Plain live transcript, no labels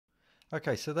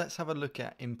Okay, so let's have a look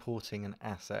at importing an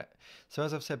asset. So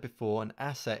as I've said before, an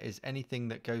asset is anything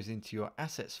that goes into your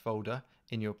assets folder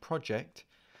in your project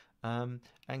and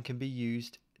can be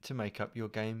used to make up your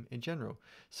game in general.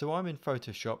 So I'm in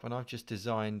Photoshop and I've just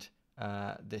designed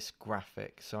this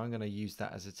graphic. So I'm going to use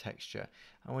that as a texture.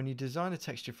 And when you design a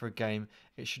texture for a game,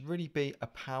 it should really be a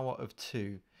power of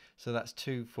 2. So that's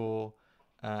 2, 4,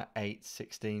 8,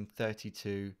 16,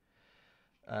 32,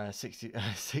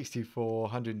 64,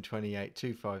 128,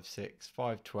 256,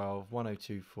 512,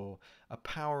 1024, a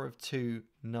power of 2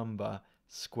 number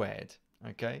squared.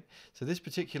 Okay, so this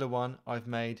particular one I've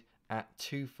made at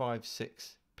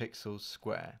 256 pixels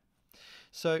square.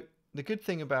 So the good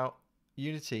thing about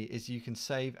Unity is you can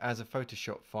save as a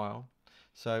Photoshop file.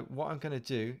 So what I'm going to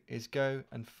do is go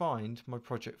and find my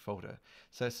project folder.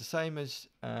 So it's the same as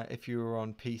if you were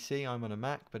on PC. I'm on a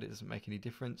Mac, but it doesn't make any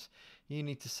difference. You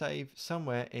need to save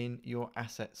somewhere in your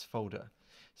assets folder.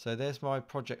 So there's my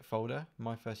project folder,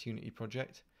 my first Unity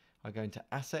project. I go into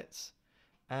assets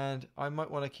and I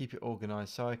might want to keep it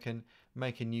organized, so I can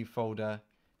make a new folder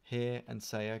here and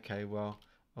say, okay, well,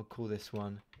 I'll call this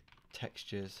one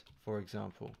textures, for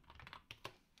example.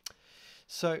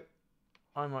 So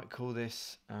I might call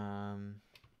this, I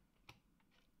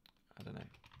don't know,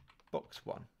 box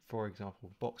 1, for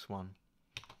example, box 1.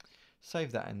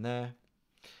 Save that in there.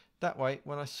 That way,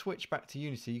 when I switch back to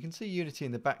Unity, you can see Unity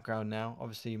in the background now.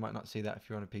 Obviously, you might not see that if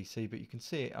you're on a PC, but you can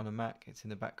see it on a Mac. It's in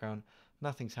the background.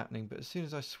 Nothing's happening, but as soon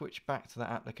as I switch back to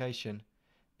that application,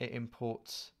 it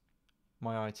imports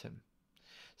my item.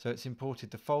 So it's imported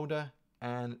the folder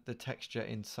and the texture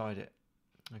inside it.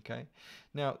 Okay.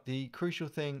 Now, the crucial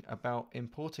thing about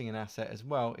importing an asset as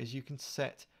well is you can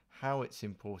set how it's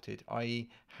imported, i.e.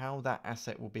 how that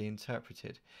asset will be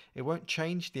interpreted. It won't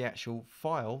change the actual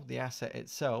file, the asset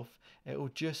itself. It will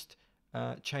just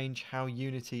change how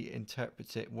Unity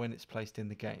interprets it when it's placed in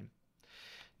the game.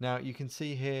 Now you can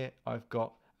see here I've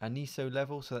got an ISO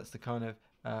level, so that's the kind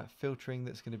of filtering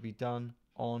that's going to be done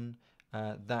on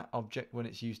that object when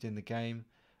it's used in the game.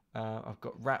 I've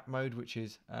got wrap mode, which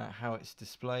is how it's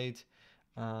displayed.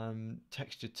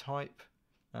 Texture type,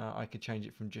 I could change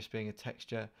it from just being a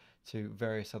texture to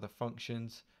various other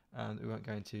functions that we won't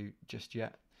go into just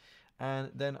yet. And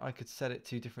then I could set it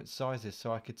to different sizes,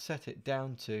 so I could set it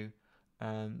down to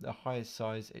the highest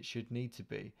size it should need to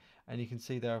be. And you can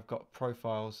see there I've got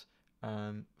profiles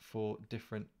for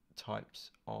different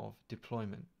types of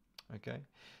deployment. Okay,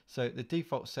 so the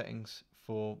default settings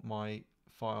for my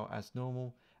file as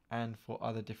normal, and for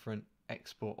other different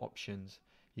export options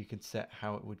you can set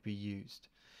how it would be used.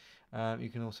 You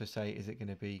can also say, is it going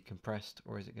to be compressed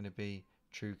or is it going to be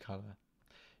true color?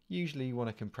 Usually you want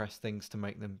to compress things to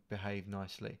make them behave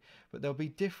nicely, but there'll be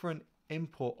different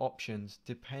import options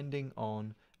depending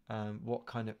on what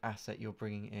kind of asset you're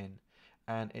bringing in.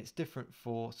 And it's different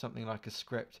for something like a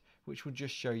script, which will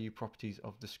just show you properties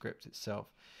of the script itself.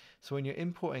 So when you're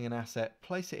importing an asset,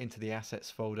 place it into the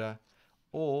assets folder,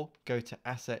 or go to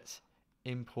assets,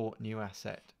 import new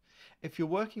asset. If you're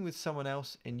working with someone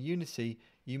else in Unity,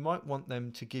 you might want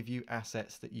them to give you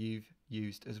assets that you've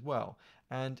used as well.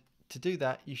 And to do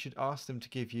that, you should ask them to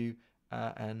give you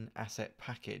an asset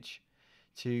package.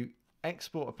 To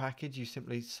export a package, you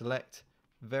simply select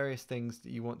various things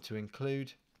that you want to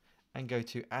include and go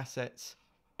to assets,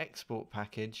 export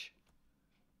package,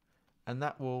 and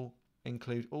that will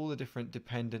include all the different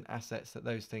dependent assets that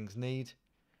those things need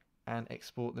and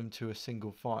export them to a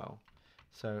single file.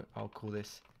 So I'll call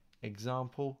this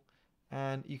example,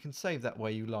 and you can save that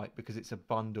way you like because it's a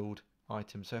bundled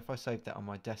item. So if I save that on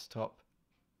my desktop,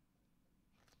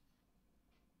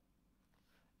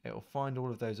 it will find all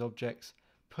of those objects,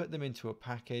 put them into a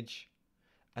package,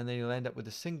 and then you'll end up with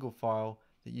a single file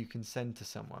that you can send to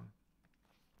someone.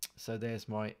 So there's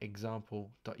my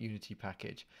example.unity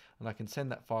package, and I can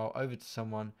send that file over to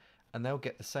someone and they'll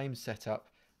get the same setup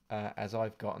as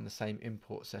I've got, and the same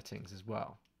import settings as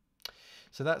well.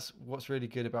 So that's what's really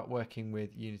good about working with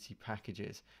Unity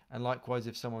packages. And likewise,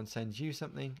 if someone sends you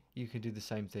something, you can do the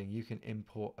same thing. You can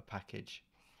import a package.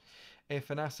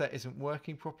 If an asset isn't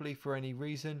working properly for any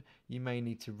reason, you may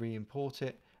need to re-import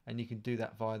it, and you can do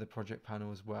that via the project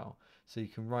panel as well. So you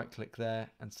can right click there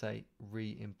and say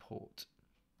re-import.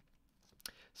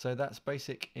 So that's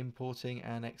basic importing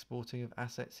and exporting of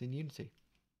assets in Unity.